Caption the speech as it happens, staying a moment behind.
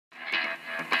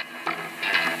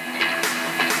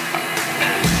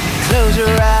close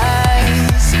your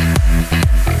eyes,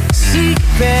 seek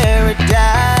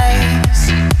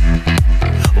paradise,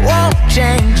 won't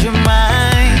change your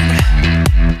mind,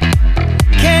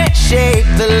 can't shape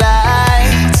the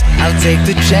lights. I'll take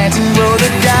the chance and roll the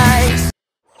dice.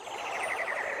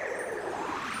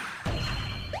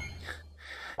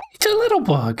 It's a little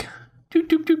bug. Doop,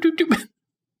 doop, doop, doop, doop.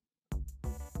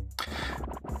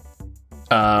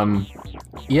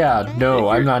 Yeah, no,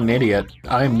 I'm not an idiot.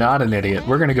 I'm not an idiot.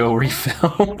 We're gonna go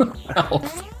refill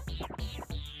health.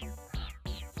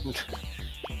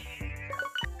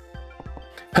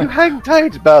 You hang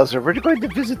tight, Bowser. We're going to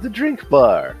visit the drink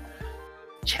bar.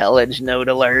 Challenge note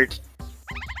alert.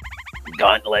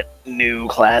 Gauntlet new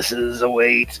classes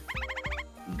await.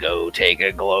 Go take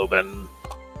a Globin.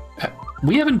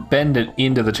 We haven't been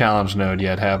into the challenge node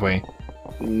yet, have we?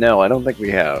 No, I don't think we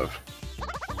have.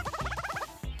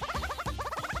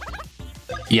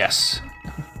 Yes.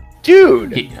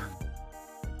 Dude!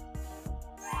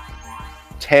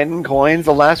 10 coins?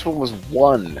 The last one was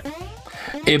 1.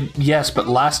 Yes, but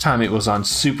last time it was on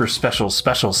super special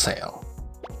sale.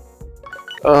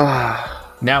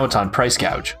 Now it's on price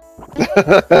gouge.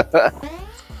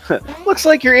 Looks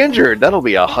like you're injured. That'll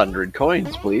be 100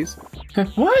 coins, please.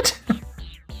 What?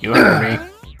 You heard me.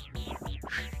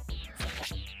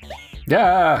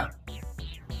 Yeah.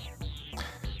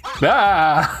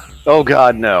 Ah. Oh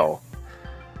god, no.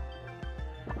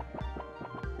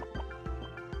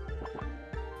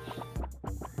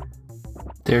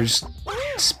 There's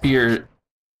spear.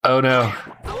 Oh no.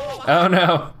 Oh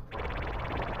no.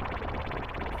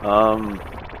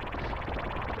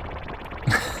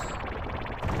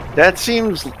 That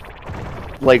seems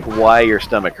like why your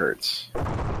stomach hurts.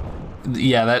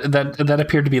 Yeah, that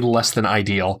appeared to be less than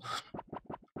ideal.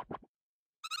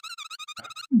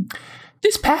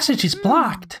 This passage is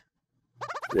blocked.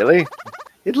 Really?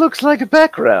 It looks like a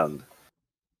background.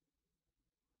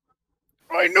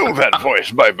 I know that voice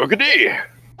by Boogity.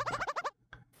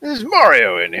 Is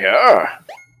Mario in here?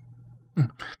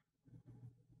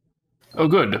 Oh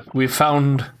good, we've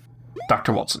found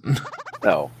Dr. Watson.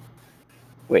 Oh.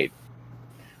 Wait.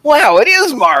 Wow, it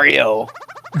is Mario!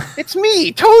 It's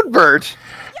me, Toadbert!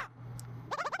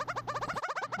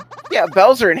 Yeah,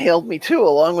 Bowser inhaled me too,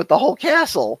 along with the whole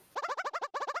castle.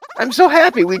 I'm so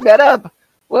happy we met up.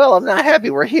 Well, I'm not happy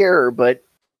we're here, but...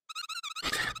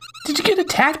 Did you get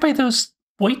attacked by those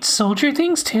white soldier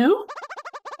things too?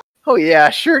 Oh yeah,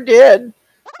 sure did.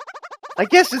 I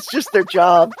guess it's just their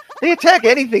job. They attack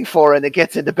anything foreign that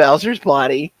gets into Bowser's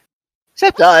body.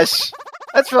 Except us.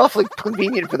 That's awfully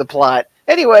convenient for the plot.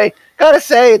 Anyway, gotta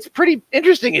say, it's pretty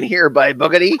interesting in here by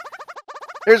Boogity.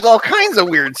 There's all kinds of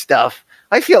weird stuff.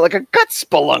 I feel like a gut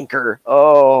spelunker.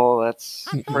 Oh, that's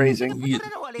phrasing.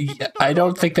 I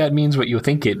don't think that means what you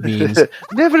think it means.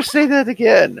 Never say that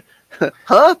again.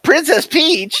 Huh? Princess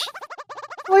Peach?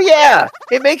 Well, yeah,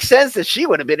 it makes sense that she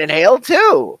would have been inhaled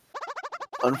too.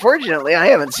 Unfortunately, I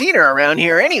haven't seen her around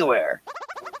here anywhere.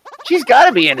 She's got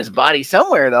to be in his body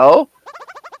somewhere, though.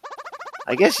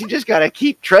 I guess you just got to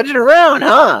keep trudging around,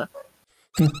 huh?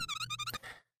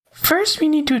 First, we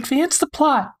need to advance the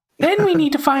plot. Then we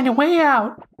need to find a way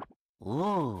out.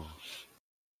 Ooh.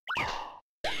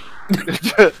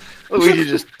 Luigi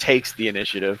just takes the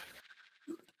initiative.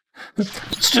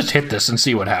 Let's just hit this and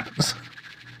see what happens.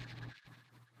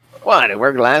 What? It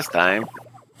worked last time.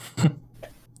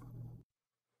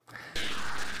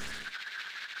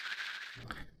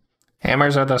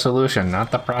 Hammers are the solution,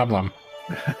 not the problem.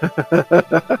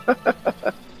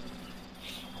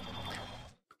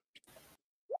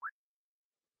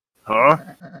 Huh?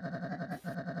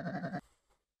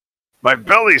 My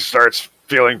belly starts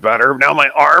feeling better. Now my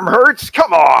arm hurts?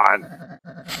 Come on!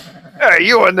 Hey,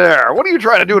 you in there! What are you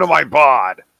trying to do to my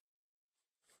bod?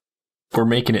 We're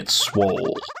making it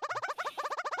swole.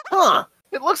 Huh.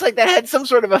 It looks like that had some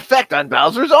sort of effect on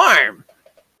Bowser's arm.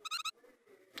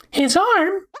 His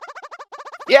arm?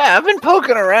 Yeah, I've been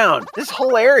poking around. This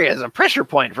whole area is a pressure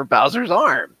point for Bowser's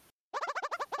arm.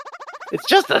 It's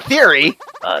just a theory,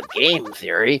 a game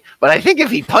theory, but I think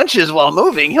if he punches while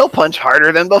moving, he'll punch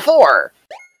harder than before.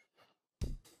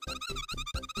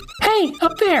 Hey,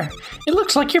 up there! It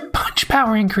looks like your punch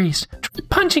power increased. Try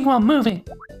punching while moving.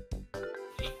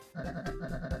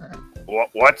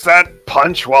 What's that?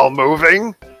 Punch while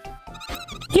moving?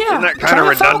 Yeah, Isn't that kind of try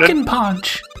redundant? Falcon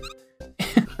punch.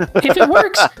 If it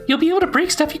works, you'll be able to break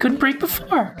stuff you couldn't break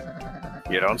before.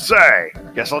 You don't say.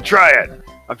 Guess I'll try it.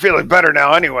 I'm feeling better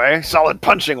now anyway. Solid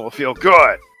punching will feel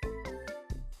good.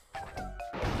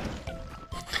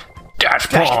 Dash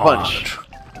punch.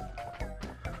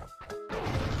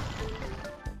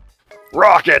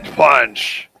 Rocket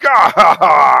punch.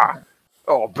 Gah!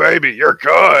 Oh, baby, you're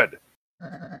good.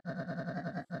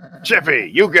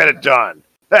 Chippy, you get it done.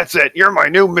 That's it. You're my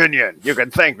new minion. You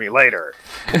can thank me later.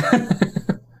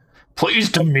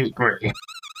 Pleased to meet me.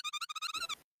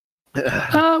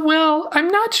 Well, I'm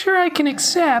not sure I can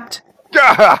accept.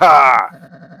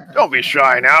 Don't be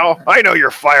shy now. I know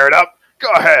you're fired up.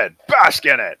 Go ahead, bask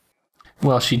in it.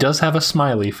 Well, she does have a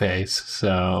smiley face,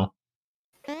 so...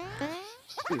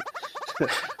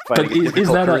 But is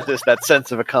that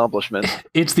sense of accomplishment?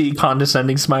 It's the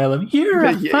condescending smile of, you're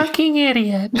a fucking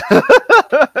idiot.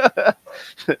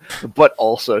 But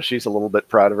also, she's a little bit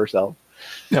proud of herself.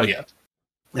 Oh, yeah.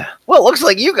 Well, looks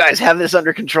like you guys have this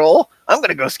under control. I'm going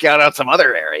to go scout out some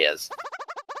other areas.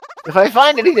 If I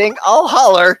find anything, I'll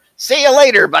holler. See you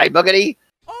later, bye boogity.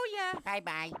 Oh yeah,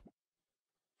 bye-bye.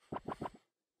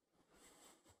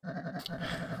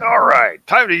 All right,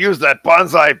 time to use that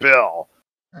bonsai bill.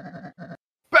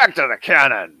 Back to the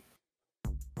cannon.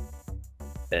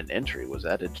 An entry was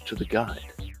added to the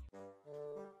guide.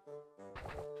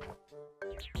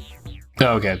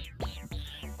 Okay.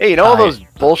 Hey, you know all those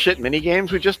bullshit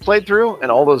minigames we just played through?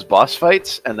 And all those boss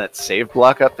fights? And that save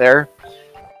block up there?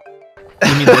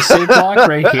 You mean this save block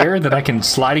right here that I can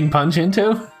sliding punch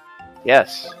into?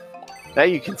 Yes. Now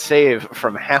you can save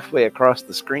from halfway across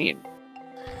the screen.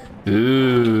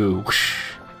 Ooh.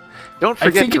 Don't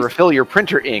forget to refill your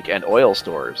printer ink and oil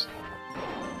stores.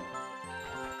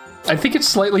 I think it's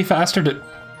slightly faster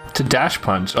to dash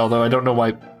punch, although I don't know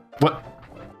why... What?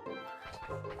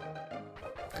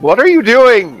 What are you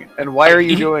doing? And why are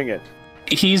you doing it?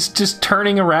 He's just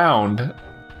turning around.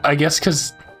 I guess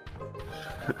because...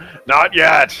 Not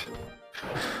yet.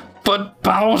 But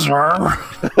Bowser!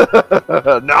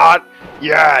 Not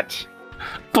yet.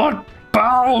 But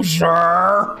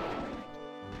Bowser!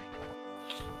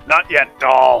 Not yet,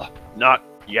 doll. Not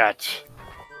yet.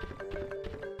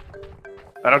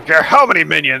 I don't care how many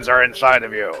minions are inside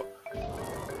of you.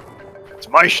 It's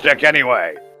my shtick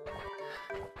anyway.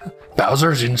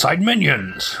 Bowser's inside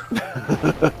minions.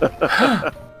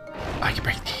 I can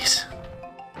break these.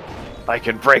 I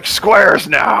can break squares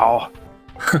now.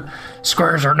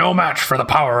 Squares are no match for the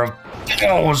power of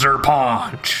Bowser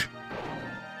Punch.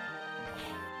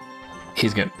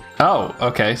 He's good. Oh,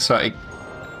 okay. So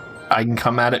I can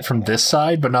come at it from this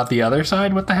side, but not the other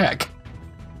side? What the heck?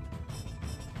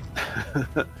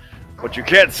 What you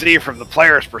can't see from the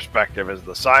player's perspective is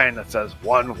the sign that says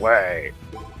one way.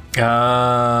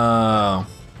 Oh.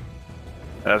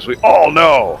 As we all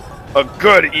know, a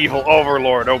good evil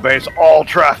overlord obeys all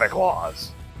traffic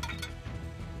laws.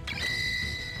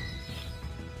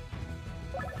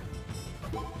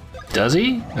 Does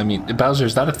he? I mean, Bowser,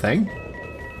 is that a thing?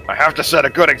 I have to set a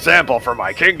good example for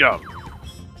my kingdom.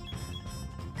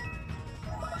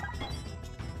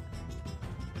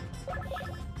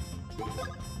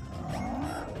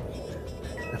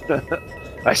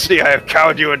 I see I have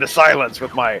cowed you into silence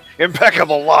with my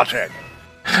impeccable logic.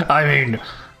 I mean...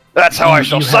 That's how I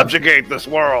shall subjugate this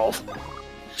world.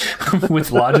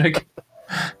 With logic?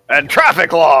 And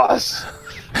traffic laws!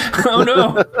 Oh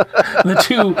no! The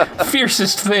two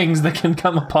fiercest things that can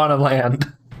come upon a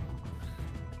land.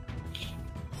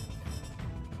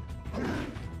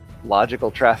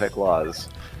 Logical traffic laws.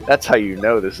 That's how you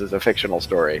know this is a fictional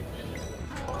story.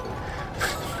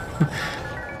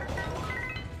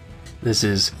 This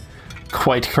is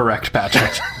quite correct,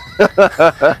 Patrick.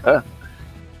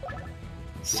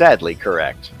 Sadly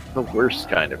correct. The worst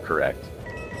kind of correct.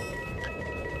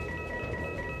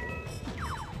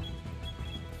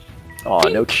 Aw,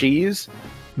 no cheese?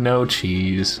 No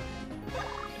cheese.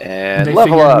 And they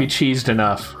level figured up. we cheesed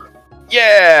enough.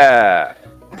 Yeah!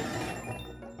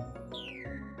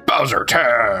 Bowser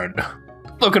 10!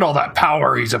 Look at all that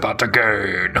power he's about to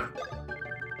gain!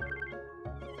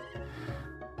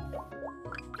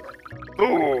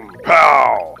 Boom,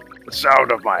 pow! The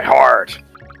sound of my heart.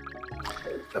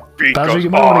 The beat Bowser, goes you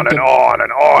might on wanna and on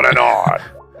and on and on.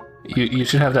 You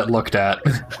should have that looked at.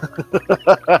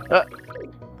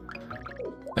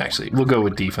 Actually, we'll go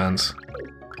with defense.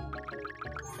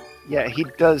 Yeah, he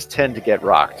does tend to get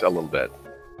rocked a little bit.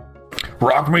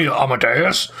 Rock me,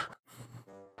 Amadeus!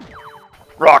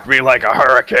 Rock me like a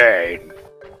hurricane.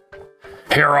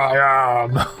 Here I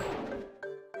am!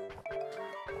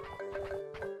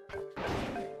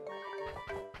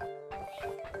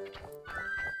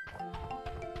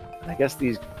 I guess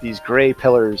these gray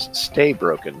pillars stay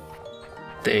broken.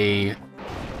 They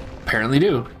apparently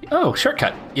do. Oh,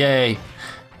 shortcut. Yay.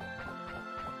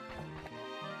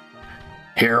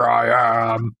 Here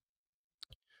I am.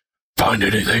 Find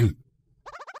anything?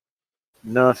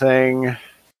 Nothing.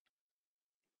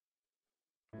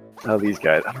 Oh, these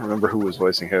guys. I don't remember who was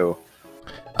voicing who.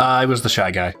 I was the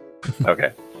shy guy.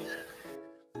 Okay.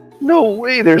 No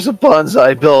way there's a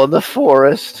bonsai bill in the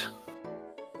forest.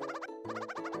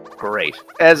 Great.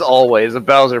 As always, the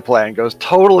Bowser plan goes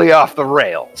totally off the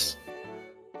rails.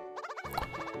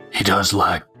 He does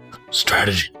lack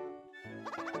strategy.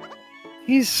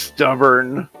 He's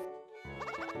stubborn.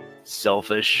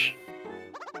 Selfish.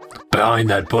 Behind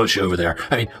that bush over there.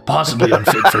 I mean, possibly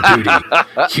unfit for duty.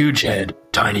 Huge head,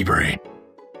 tiny brain.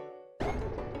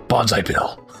 Bonsai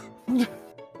Bill.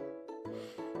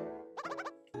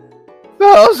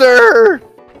 Bowser!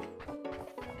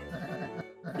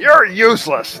 You're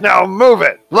useless. Now move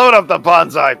it. Load up the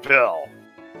bonsai pill.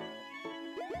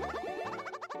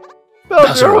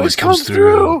 Bowser always comes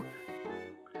through.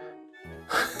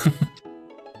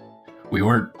 We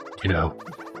weren't,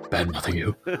 bad-mouthing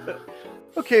you.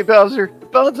 Okay, Bowser.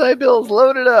 Bonsai bill's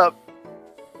loaded up.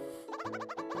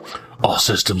 All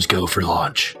systems go for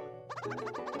launch.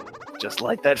 Just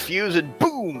like that fuse and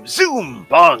boom, zoom,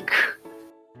 bonk.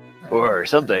 Or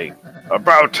something.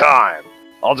 About time.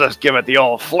 I'll just give it the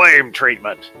old flame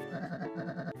treatment.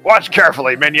 Watch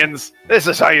carefully, minions. This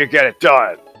is how you get it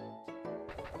done.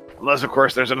 Unless, of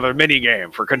course, there's another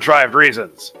mini-game for contrived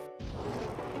reasons.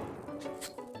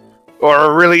 Or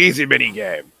a really easy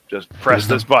mini-game. Just press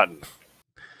this button.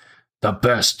 The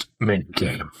best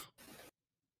mini-game.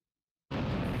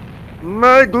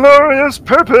 My glorious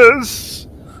purpose!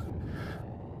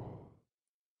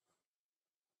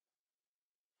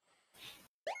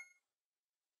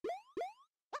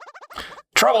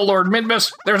 Trouble, Lord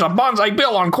Midmus! There's a bonsai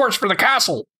bill on course for the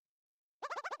castle!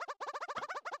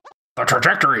 The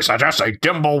trajectory suggests a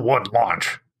Dimblewood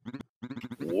launch.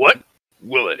 What?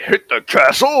 Will it hit the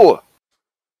castle?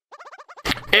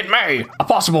 It may! A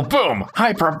possible boom!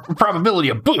 High probability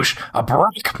of boosh! A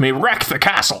break may wreck the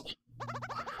castle!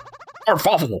 Our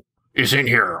Fluffle is in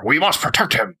here. We must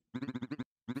protect him.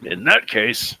 In that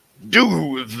case,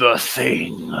 do the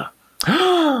thing.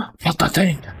 What the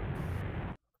thing?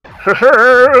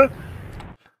 I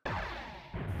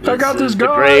got this, the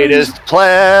guys. greatest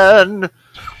plan.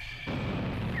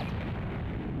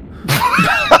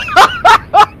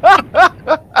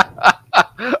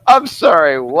 I'm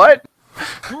sorry, what?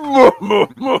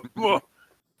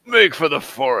 Make for the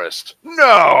forest.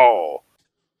 No!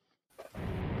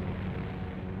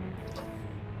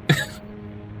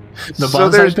 So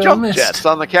there's bill jump missed. jets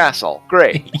on the castle.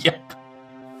 Great. Yep.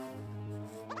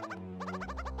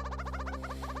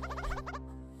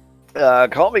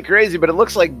 Call me crazy, but it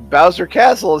looks like Bowser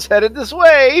Castle is headed this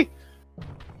way.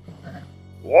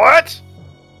 What?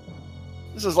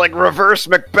 This is like reverse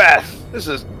Macbeth. This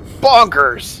is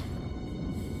bonkers.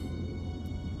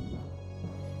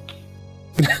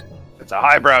 It's a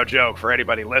highbrow joke for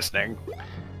anybody listening.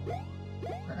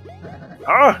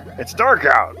 Huh? It's dark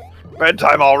out.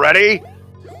 Bedtime already?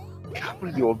 God,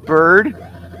 what are you, a bird?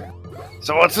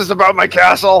 So what's this about my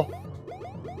castle?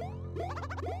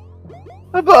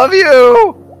 Above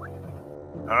you!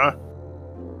 Huh?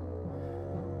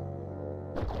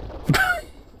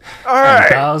 And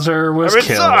Alright, Bowser was I'm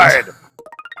killed. inside.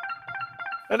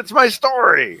 And it's my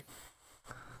story.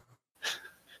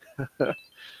 Now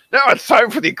it's time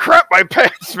for the crap my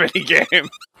pants minigame.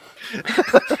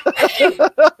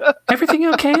 Everything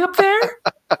okay up there?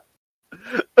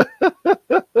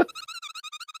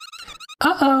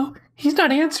 Uh-oh, he's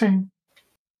not answering.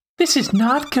 This is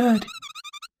not good.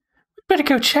 We better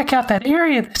go check out that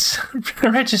area that's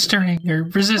registering or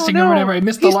resisting or whatever. I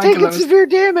missed the He's line. taking severe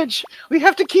damage. We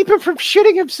have to keep him from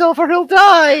shitting himself or he'll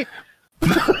die.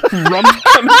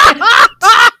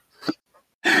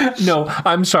 No,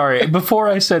 I'm sorry. Before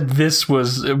I said this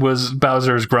was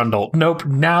Bowser's Grundle. Nope,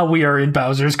 now we are in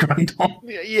Bowser's Grundle.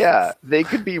 Yeah, they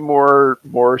could be more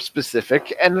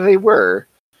specific, and they were.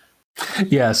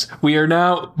 Yes,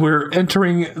 we're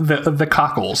entering the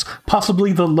cockles,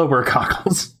 possibly the lower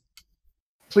cockles.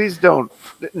 Please don't.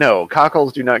 No,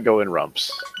 cockles do not go in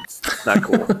rumps. It's not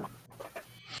cool.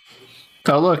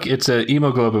 Oh look, it's a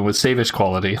hemoglobin with savish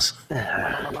qualities.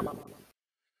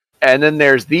 And then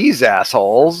there's these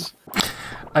assholes.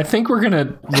 I think we're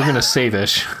gonna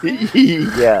savish.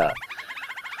 Yeah.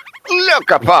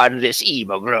 Look upon this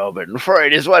hemoglobin, for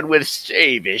it is one with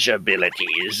savish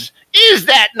abilities. Is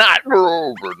that not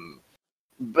Globin?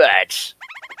 But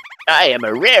I am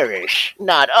a rarish,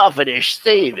 not oftenish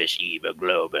savish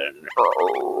hemoglobin.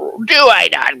 Oh, do I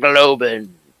not, Globin?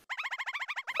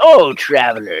 Oh,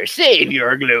 traveler, save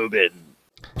your Globin.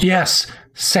 Yes,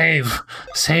 save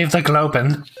the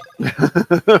Globin.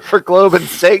 For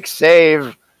Globin's sake,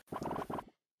 save.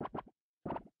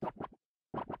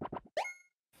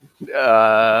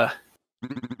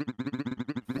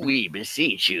 We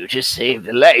beseech you to save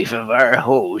the life of our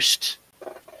host.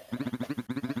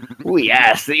 We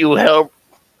ask that you help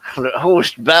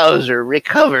host Bowser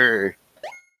recover.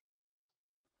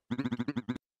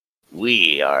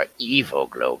 We are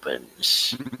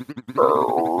Evoglobins.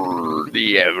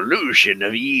 The evolution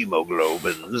of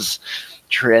hemoglobins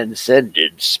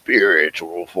transcended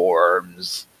spiritual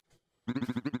forms.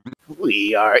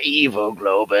 We are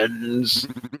Evoglobins.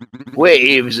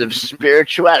 Waves of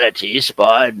spirituality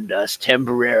spawned us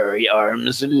temporary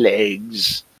arms and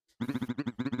legs.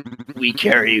 We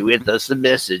carry with us the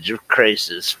message of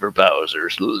crisis for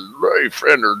Bowser's life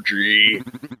energy.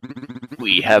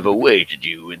 We have awaited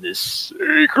you in this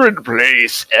sacred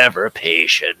place, ever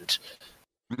patient.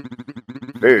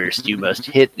 First, you must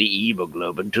hit the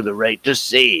hemoglobin to the right to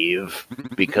save,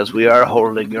 because we are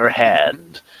holding your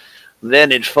hand.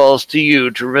 Then it falls to you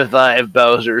to revive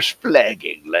Bowser's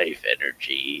flagging life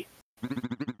energy.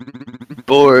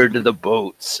 Board the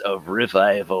boats of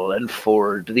revival and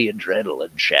ford the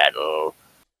adrenaline channel.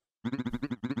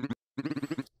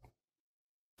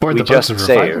 Board We the boats just of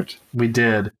revival. saved. We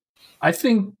did. I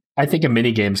think a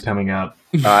mini game's coming up.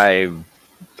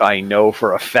 I know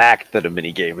for a fact that a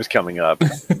mini game is coming up.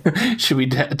 Should we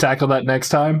tackle that next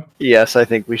time? Yes, I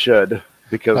think we should,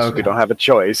 because Okay. we don't have a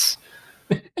choice.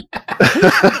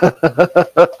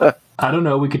 I don't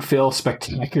know. We could fail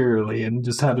spectacularly and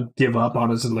just have it give up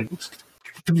on us and like,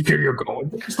 here you go.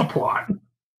 What's the plot?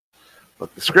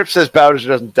 Look, the script says Bowser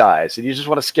doesn't die, so you just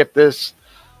want to skip this?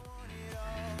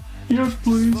 Yes,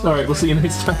 please. All right, we'll see you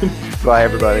next time. Bye,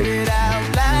 everybody. Figured out